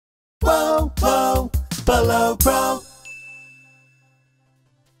Solo Pro.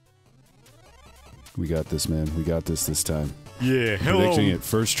 We got this, man. We got this time. Yeah, hello. Predicting it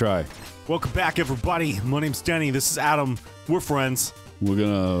first try. Welcome back, everybody. My name's Teni. This is Adam. We're friends. We're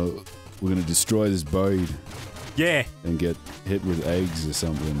gonna destroy this bird. Yeah. And get hit with eggs or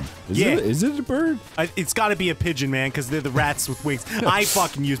something. Yeah. Is it a bird? It's got to be a pigeon, man, because they're the rats with wings. I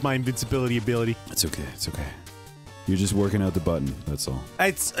fucking use my invincibility ability. It's okay. It's okay. You're just working out the button. That's all.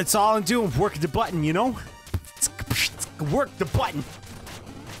 It's all I'm doing. Working the button, you know. Work the button.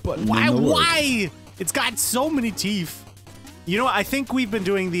 Button. Why? It's got so many teeth. You know what? I think we've been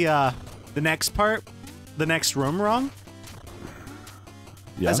doing the next part, the next room wrong.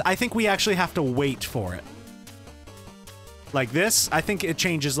 Yeah. I think we actually have to wait for it. Like this, I think it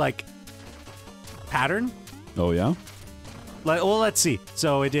changes like pattern. Oh yeah. Like, well, let's see.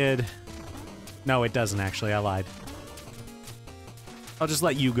 So it did. No, it doesn't actually. I lied. I'll just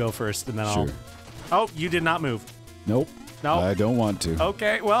let you go first, and then I'll. Sure. Oh, you did not move. Nope. No. I don't want to.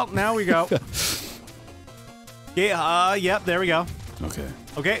 Okay. Well, now we go. Yeah. Yep. There we go. Okay.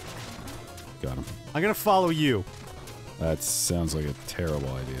 Okay. Got him. I'm gonna follow you. That sounds like a terrible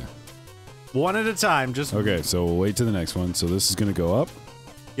idea. One at a time. Just. Okay, so we'll wait to the next one. So this is gonna go up.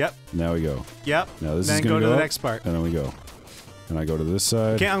 Yep. Now we go. Yep. Now this then is gonna go to up, the next part. and then we go. And I go to this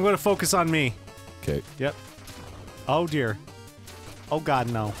side. Okay, I'm gonna focus on me. Okay. Yep. Oh dear. Oh god,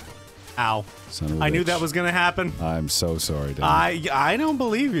 no. Ow. Son of a I knew bitch. that was gonna happen. I'm so sorry, Danny. I don't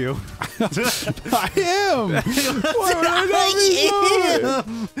believe you. I am. Why would I not be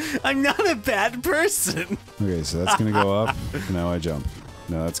sorry? I'm not a bad person. Okay, so that's gonna go up. Now I jump.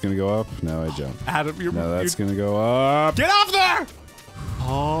 Now that's gonna go up. Now I jump. Adam, you're. Now that's gonna go up. Get off there!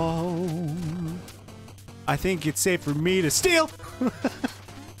 Oh. I think it's safe for me to steal.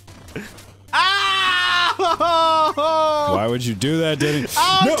 Ah! Why would you do that, Danny?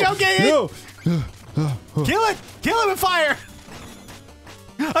 Oh, no, don't get no. Kill it! Kill it with fire!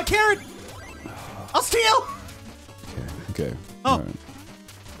 A carrot! I'll steal! Okay. Oh. All right.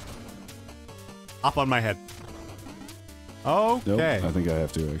 Hop on my head. Okay. Nope, I think I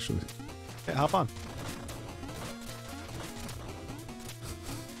have to actually. Okay, hop on.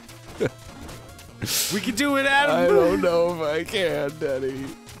 We can do it, Adam! I don't know if I can, Danny.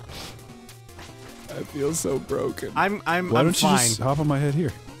 I feel so broken. I'm Why don't you fine. just hop on my head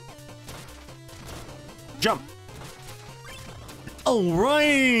here? Jump!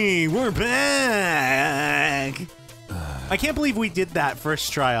 Alright, we're back! I can't believe we did that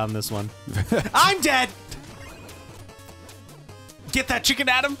first try on this one. I'm dead! Get that chicken,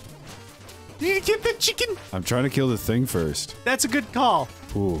 Adam! You need to get that chicken! I'm trying to kill the thing first. That's a good call.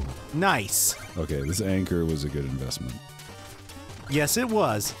 Ooh. Nice. Okay, this anchor was a good investment. Yes, it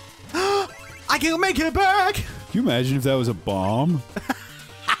was. I can make it back! Can you imagine if that was a bomb?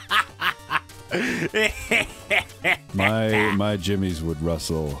 My jimmies would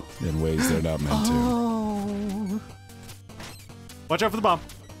rustle in ways they're not meant to. Watch out for the bomb.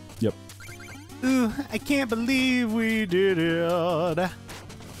 Yep. Ooh, I can't believe we did it. Oh,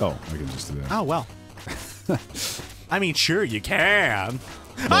 I can just do that. Oh, well. I mean, sure you can.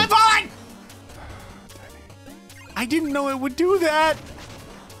 I'm falling! I didn't know it would do that.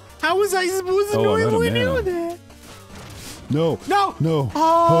 How was I supposed to know it would do that? No. No. No.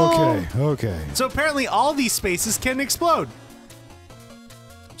 Oh. Okay. Okay. So apparently all these spaces can explode.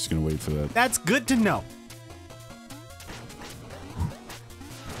 Just gonna wait for that. That's good to know.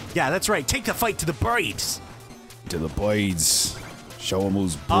 Yeah, that's right. Take the fight to the birds. To the blades. Show them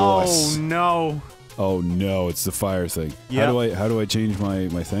who's boss. Oh no. Oh no! It's the fire thing. Yep. How do I change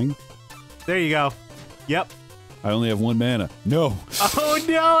my thing? There you go. Yep. I only have 1 mana. No. Oh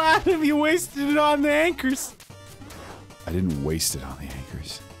no, Adam, you wasted it on the anchors. I didn't waste it on the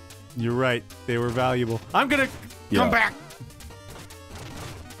anchors. You're right. They were valuable. I'm gonna come back.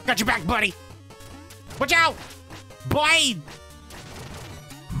 Got your back, buddy. Watch out! Blade!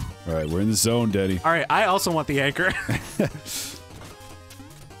 All right, we're in the zone, Daddy. All right, I also want the anchor.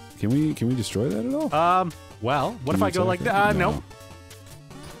 Can we destroy that at all? Well, what if I go like that? No. No.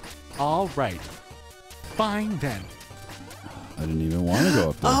 All right. Fine then. I didn't even want to go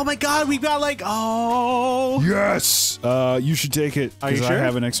up there. Oh my god, we've got like, oh. Yes! You should take it, Are you because sure? I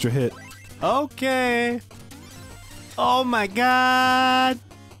have an extra hit. Okay. Oh my god.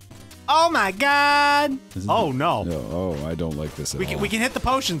 Oh my god. Oh no. No, oh, I don't like this at all. We can hit the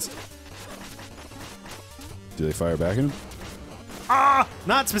potions. Do they fire back at him? Ah,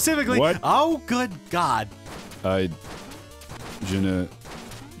 not specifically. What? Oh good god.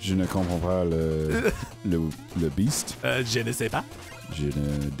 Je ne comprends pas le beast. Je ne sais pas. Je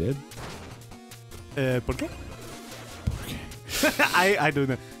ne dead. ¿Por qué? I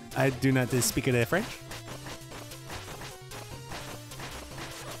do not speak French.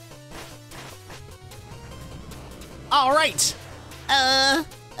 All right. I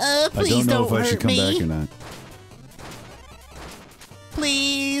don't Please know if I should hurt come me. back or not.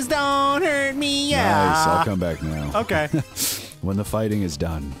 Please don't hurt me. Yeah. Nice, I'll come back now. Okay. When the fighting is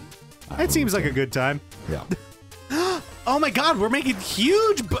done. That seems like a good time. Yeah. Oh my god, we're making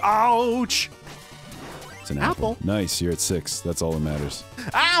huge. Ouch. It's an apple. Apple. Nice, you're at 6. That's all that matters.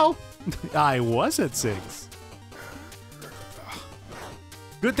 Ow. I was at 6.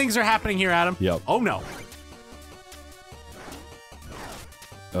 Good things are happening here, Adam. Yep. Oh no.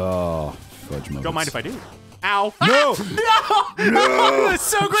 Oh, fudge muppets. Don't mind if I do. Ow. No! No! I was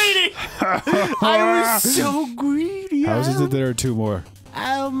so greedy! I was so greedy. How is it that there are 2 more?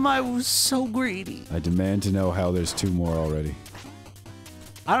 I was so greedy. I demand to know how there's 2 more already.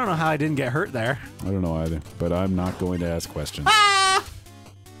 I don't know how I didn't get hurt there. I don't know either, but I'm not going to ask questions. Ah!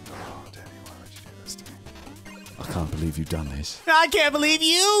 Oh, Teni, why would you do this to me? I can't believe you've done this. I can't believe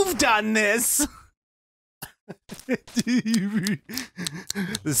you've done this.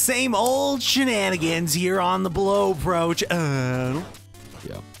 The same old shenanigans here on the Blow Approach. Yeah.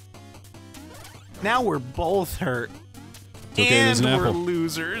 Now we're both hurt. okay, there's and an we're apple.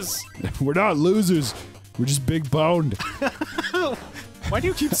 losers. We're not losers. We're just big boned. Why do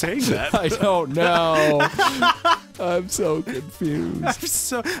you keep saying that? I don't know. I'm so confused. I'm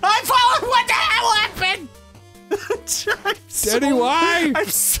following. What the hell happened? Teni, why? I'm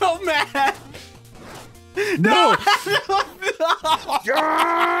so mad. No!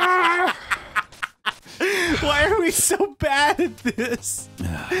 Why are we so bad at this?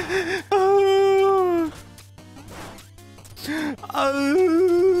 Oh.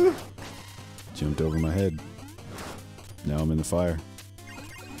 Jumped over my head. Now I'm in the fire.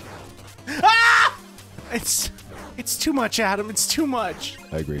 Ah! It's too much, Adam. It's too much.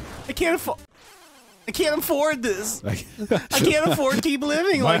 I agree. I can't afford this. I can't afford to keep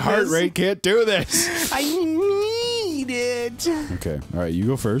living My like heart this. rate can't do this. I need it. Okay, alright, you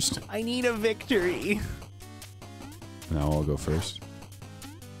go first. I need a victory. Now I'll go first.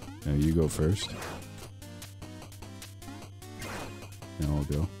 Now you go first. Now I'll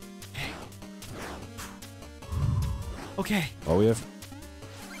go. Okay. All we have?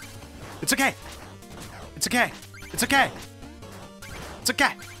 It's okay. It's okay. It's okay. It's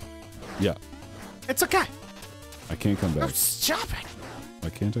okay. Yeah. It's okay. I can't come Oh, back. stop it. Why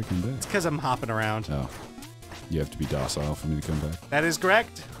can't I come back? It's because I'm hopping around. Oh. You have to be docile for me to come back. That is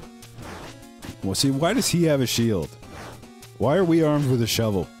correct. Well, see, why does he have a shield? Why are we armed with a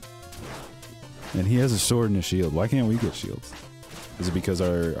shovel? And he has a sword and a shield. Why can't we get shields? Is it because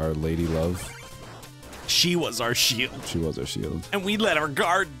our lady love? She was our shield. She was our shield. And we let our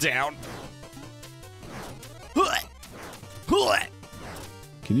guard down.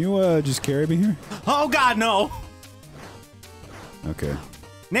 Can you just carry me here? Oh god, no. Okay.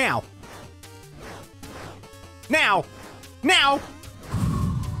 Now. Now. Now.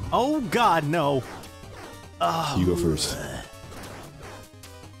 Oh god, no. Oh. You go first.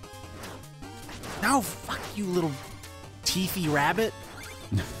 No, fuck you, little teethy rabbit.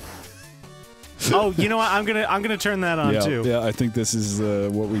 Oh, you know what? I'm gonna turn that on Yeah, too. yeah. I think this is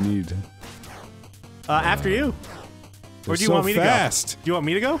what we need. After you. Or do you want me to go? Fast. Do you want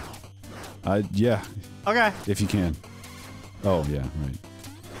me to go? Yeah. Okay. If you can. Oh yeah, right.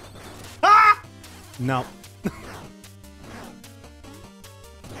 Ah! No.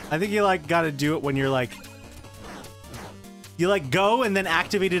 I think you like gotta do it when you're like you like go and then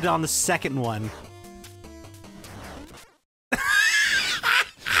activate it on the second one.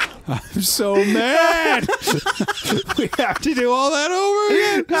 I'm so mad. We have to do all that over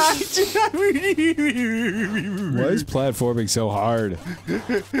again. Why is platforming so hard?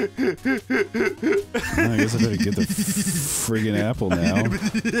 I guess I better get the friggin' apple now.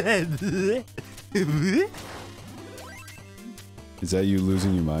 Is that you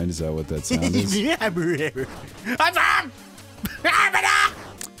losing your mind? Is that what that sound is?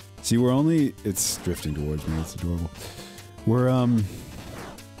 See, we're only... It's drifting towards me. It's adorable. We're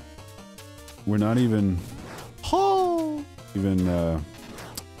not even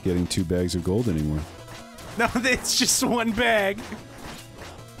getting 2 bags of gold anymore. No, it's just one bag.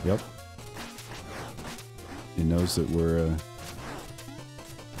 Yep. It knows that we're,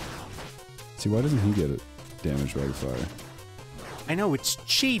 See, why doesn't he get it damaged by the fire? I know, it's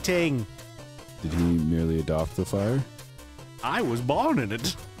cheating. Did he merely adopt the fire? I was born in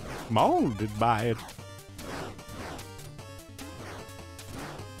it. Molded by it.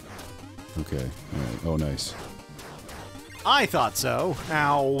 Okay, alright. Oh, nice. I thought so.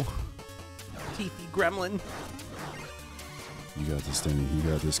 Ow. Teethy gremlin. You got this, Teni. You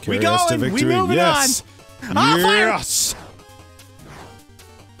got this. We Carry us to going! We victory. moving Yes! on! Oh, fire! Yes!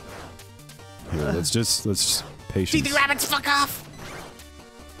 Here, let's Patience. See the rabbits, fuck off!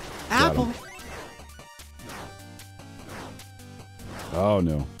 Got Apple. him. Oh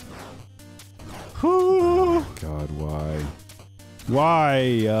no. Ooh. God, why?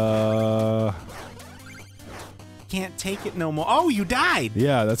 Why? Can't take it no more. Oh, you died.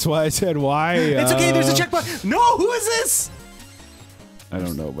 Yeah, that's why I said why. It's okay, there's a checkpoint. No, who is this? I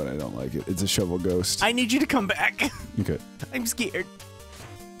don't know, but I don't like it. It's a shovel ghost. I need you to come back. Okay. I'm scared.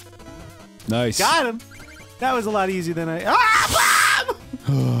 Nice. Got him. That was a lot easier than I.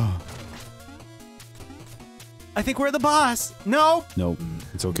 Ah! I think we're the boss. Nope. Nope.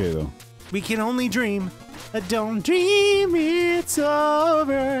 It's okay though. We can only dream. Don't dream it's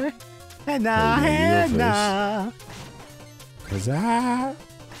over. And now. Cause I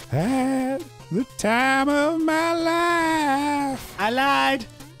had the time of my life. I lied.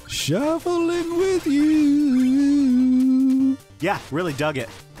 Shuffling with you. Yeah, really dug it.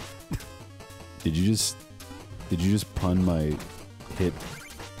 Did you just pun my hit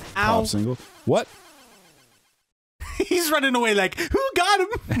Ow. pop single? What? He's running away like, who got him?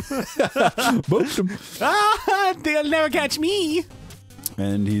 Booped him. Ah, they'll never catch me.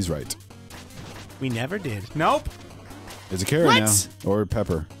 And he's right. We never did. Nope. It's a carrot What? now. Or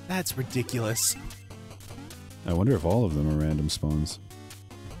pepper. That's ridiculous. I wonder if all of them are random spawns.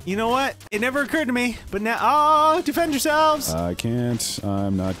 You know what? It never occurred to me, but now, oh, defend yourselves. I can't.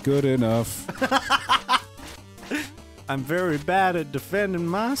 I'm not good enough. I'm very bad at defending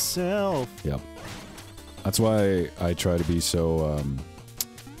myself. Yep. That's why I try to be so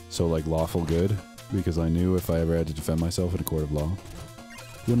like lawful good, because I knew if I ever had to defend myself in a court of law,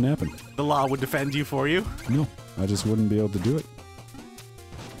 it wouldn't happen. The law would defend you for you. No, I just wouldn't be able to do it.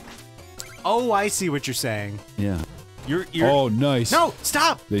 Oh, I see what you're saying. Yeah. You're Oh, nice. No,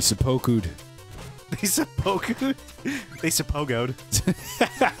 stop! They seppuku'd. They seppogoed. They seppogoed.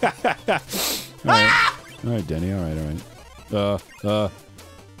 All right. All right, Denny. All right.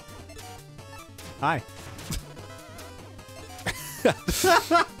 Hi.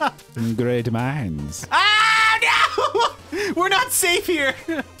 Great minds. Ah, no! We're not safe here.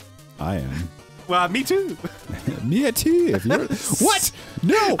 I am. Well, me too. Me too. If you're what?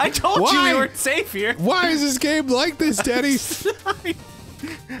 No. I told you we weren't safe here. Why is this game like this, Denny?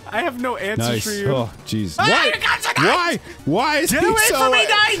 I have no answers Nice. for you. Oh, jeez. Ah, Why? here comes the knife! Why? Why is Get he away so? from me,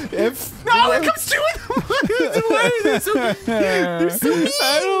 knife! If No, here comes two of them. They're so mean.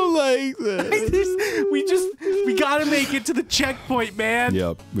 I don't like this. We gotta make it to the checkpoint, man.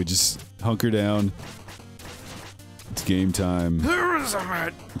 Yep. We just hunker down. It's game time.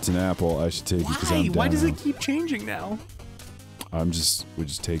 It's an apple. I should take it because I'm down. Why does now. it keep changing now? We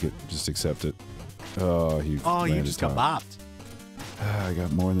just take it. Just accept it. Oh, he. Oh, you landed just got top. bopped. I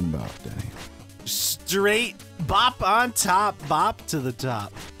got more than bop, Denny. Straight bop on top, bop to the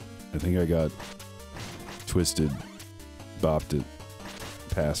top. I think I got twisted, bopped it,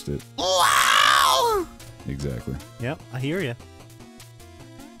 passed it. Wow! Exactly. Yep, I hear you.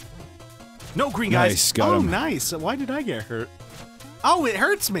 No green guys. Nice, got him. Nice. Why did I get hurt? Oh, it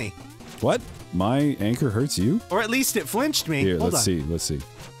hurts me. What? My anchor hurts you? Or at least it flinched me. Here, Hold let's on. see. Let's see.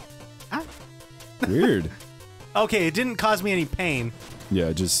 Ah. Weird. Okay, it didn't cause me any pain. Yeah,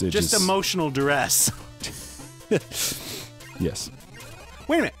 it just Emotional duress. Yes.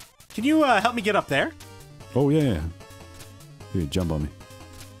 Wait a minute. Can you help me get up there? Oh yeah. Here, jump on me.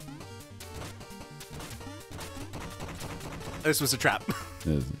 This was a trap.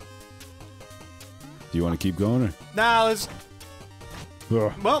 Do you want to keep going or? Nah, let's...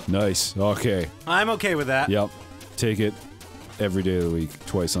 Well, Nice. Okay. I'm okay with that. Yep. Take it every day of the week,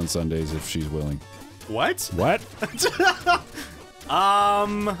 twice on Sundays if she's willing. What? What?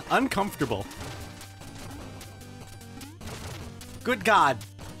 Uncomfortable. Good God.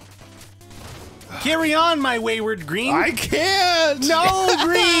 Carry on, my wayward green. I can't. No,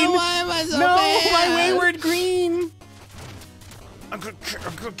 green. Why am I so No, bad? my wayward green. I'm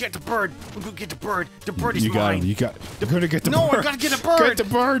gonna get the bird. I'm gonna get the bird. The bird is You got mine. him. You're gonna get the No, bird. I gotta get a bird. Get the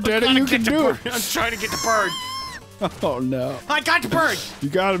bird, Daddy. You can do it. I'm trying to get the bird. Oh no. I got the bird. You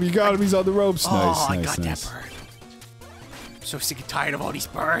got him. You got him. He's on the ropes. Nice. Oh, I nice. got nice. that bird. I'm so sick and tired of all these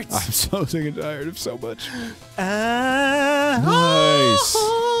birds. I'm so sick and tired of so much. Nice.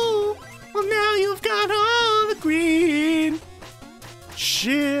 Well, now you've got all the green.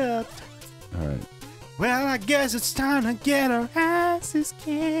 Shit. All right. Well, I guess it's time to get our asses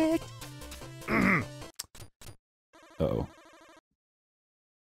kicked. Uh-oh.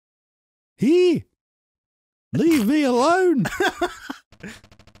 Leave me alone.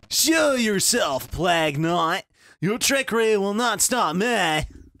 Show yourself, Plague Knight. Your trickery will not stop me.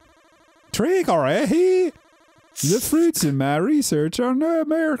 Trickery. The fruits in my research are no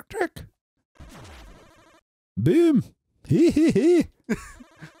mere trick. Boom. Hee hee hee.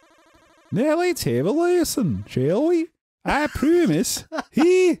 Now let's have a lesson, shall we? I promise.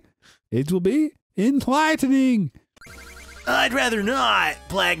 It will be enlightening. I'd rather not,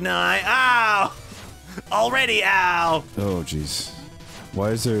 Plague Knight. Ow! Already, ow! Oh, jeez. Why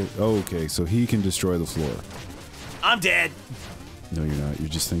is there... Oh, okay, so he can destroy the floor. I'm dead. No, you're not. You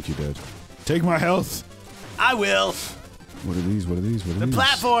just think you're dead. Take my health! I will. What are these? What are these? What are The these?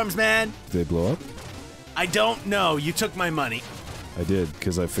 platforms, man. Did they blow up? I don't know. You took my money. I did,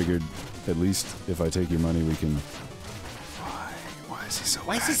 because I figured at least if I take your money, we can... Why is he so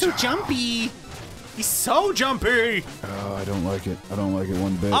Why is he so jumpy? He's so jumpy. Oh, I don't like it. I don't like it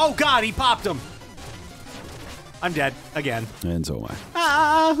one bit. Oh, God, he popped him. I'm dead again. And so am I.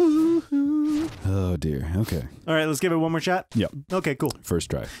 Ah, Oh, dear. Okay. All right, let's give it one more shot. Yep. Okay, cool.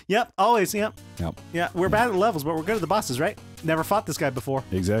 First try. Yep, always, yep. Yep. Yeah, we're bad at the levels, but we're good at the bosses, right? Never fought this guy before.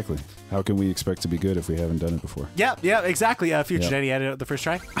 Exactly. How can we expect to be good if we haven't done it before? Yep, yeah, exactly. Future Yep. Daddy added it the first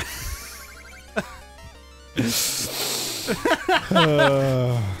try.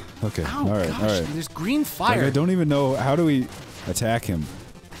 Okay. Oh, all right. gosh, All right. there's green Like, fire. I don't even know. How do we attack him?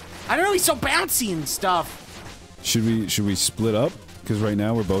 I don't know, he's so bouncy and stuff. Should we split up? Because right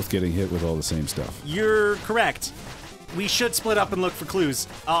now we're both getting hit with all the same stuff. You're correct. We should split up and look for clues.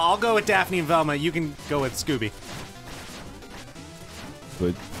 I'll go with Daphne and Velma. You can go with Scooby.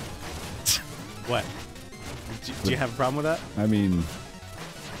 But What? Do you have a problem with that? I mean,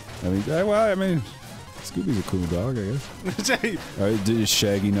 Scooby's a cool dog, I guess. All right, does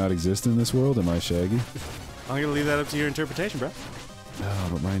Shaggy not exist in this world? Am I Shaggy? I'm gonna leave that up to your interpretation, bro. Oh,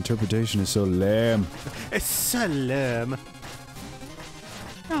 but my interpretation is so lame. It's so lame.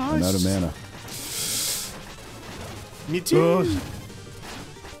 Oh, I'm out of mana. Me too.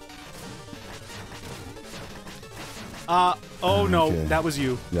 Oh no, Okay. that was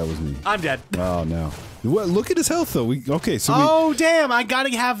you. That was me. I'm dead. Oh no. What? Look at his health though. Oh damn! I gotta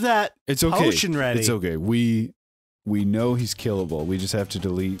have that it's okay. potion ready. It's okay. We know he's killable. We just have to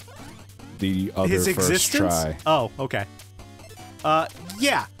delete the other His first existence? try. Oh, okay.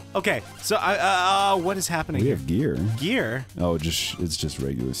 Yeah. Okay. So what is happening We here? have gear. Gear? Oh, it's just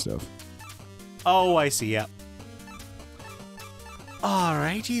regular stuff. Oh, I see. Yep.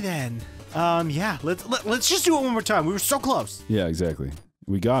 Alrighty then. Yeah. Let's just do it one more time. We were so close. Yeah, exactly.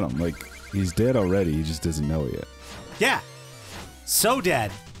 We got him. Like, he's dead already. He just doesn't know it yet. Yeah. So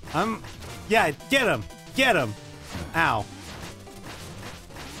dead. Yeah. Get him. Get him. Ow.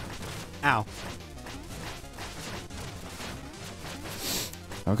 Ow.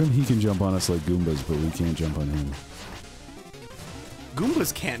 How come he can jump on us like Goombas, but we can't jump on him?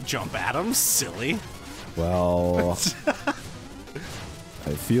 Goombas can't jump at him. Silly. Well,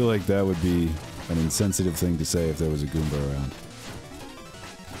 I feel like that would be an insensitive thing to say if there was a Goomba around.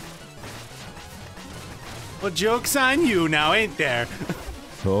 Well, joke's on you now, ain't there?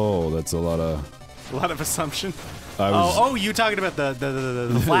 Oh, that's a lot of assumption. I was you talking about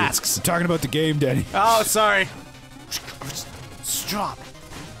the flasks? talking about the game, Danny. Oh, sorry. Stop.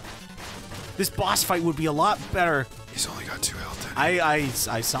 This boss fight would be a lot better. He's only got 2 health. I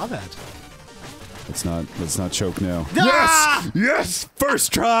saw that. Let's not choke now. Ah! Yes!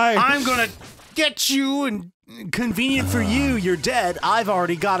 First try! I'm gonna get you, and convenient for you, you're dead. I've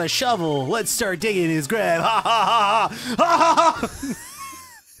already got a shovel. Let's start digging his grave. Ha ha ha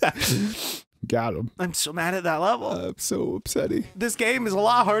ha ha! Got him. I'm so mad at that level. I'm so upsetty. This game is a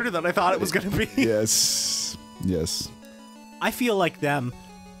lot harder than I thought it was gonna be. Yes. Yes. I feel like them.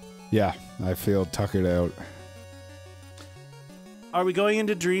 Yeah, I feel tuckered out. Are we going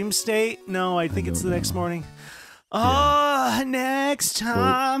into dream state? No, I think it's the next morning. Next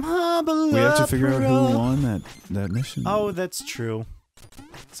time, we have to figure out who won that mission. Oh, that's true.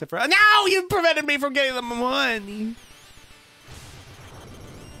 Except for no, you prevented me from getting the money.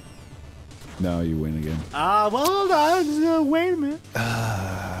 No, you win again. Well, hold on. Wait a minute.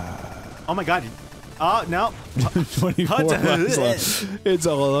 Oh my god. Oh, no. 24 lives left. It's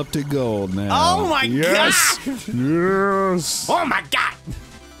all up to gold now. Oh my yes! god. Yes! Oh my god.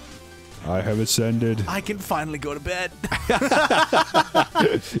 I have ascended. I can finally go to bed.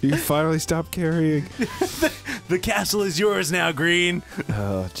 You finally stopped carrying. The castle is yours now, Green.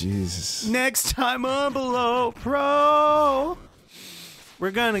 Oh, Jesus. Next time on Below Pro,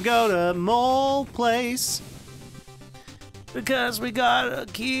 we're gonna go to Mole Place. Because we gotta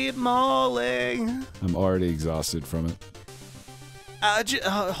keep moling. I'm already exhausted from it.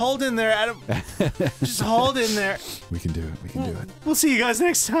 Hold in there, Adam. Just hold in there. We can do it. We can do it. We'll see you guys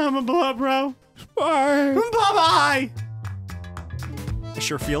next time on Below Pro. Bye. Bye-bye. I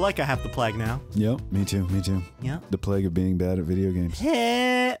sure feel like I have the plague now. Yep, me too. Me too. Yeah. The plague of being bad at video games.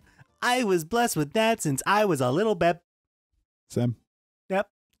 I was blessed with that since I was a little beb. Sam. Yep.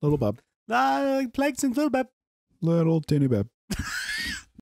 Little bub. Played since little beb. Little teeny bub.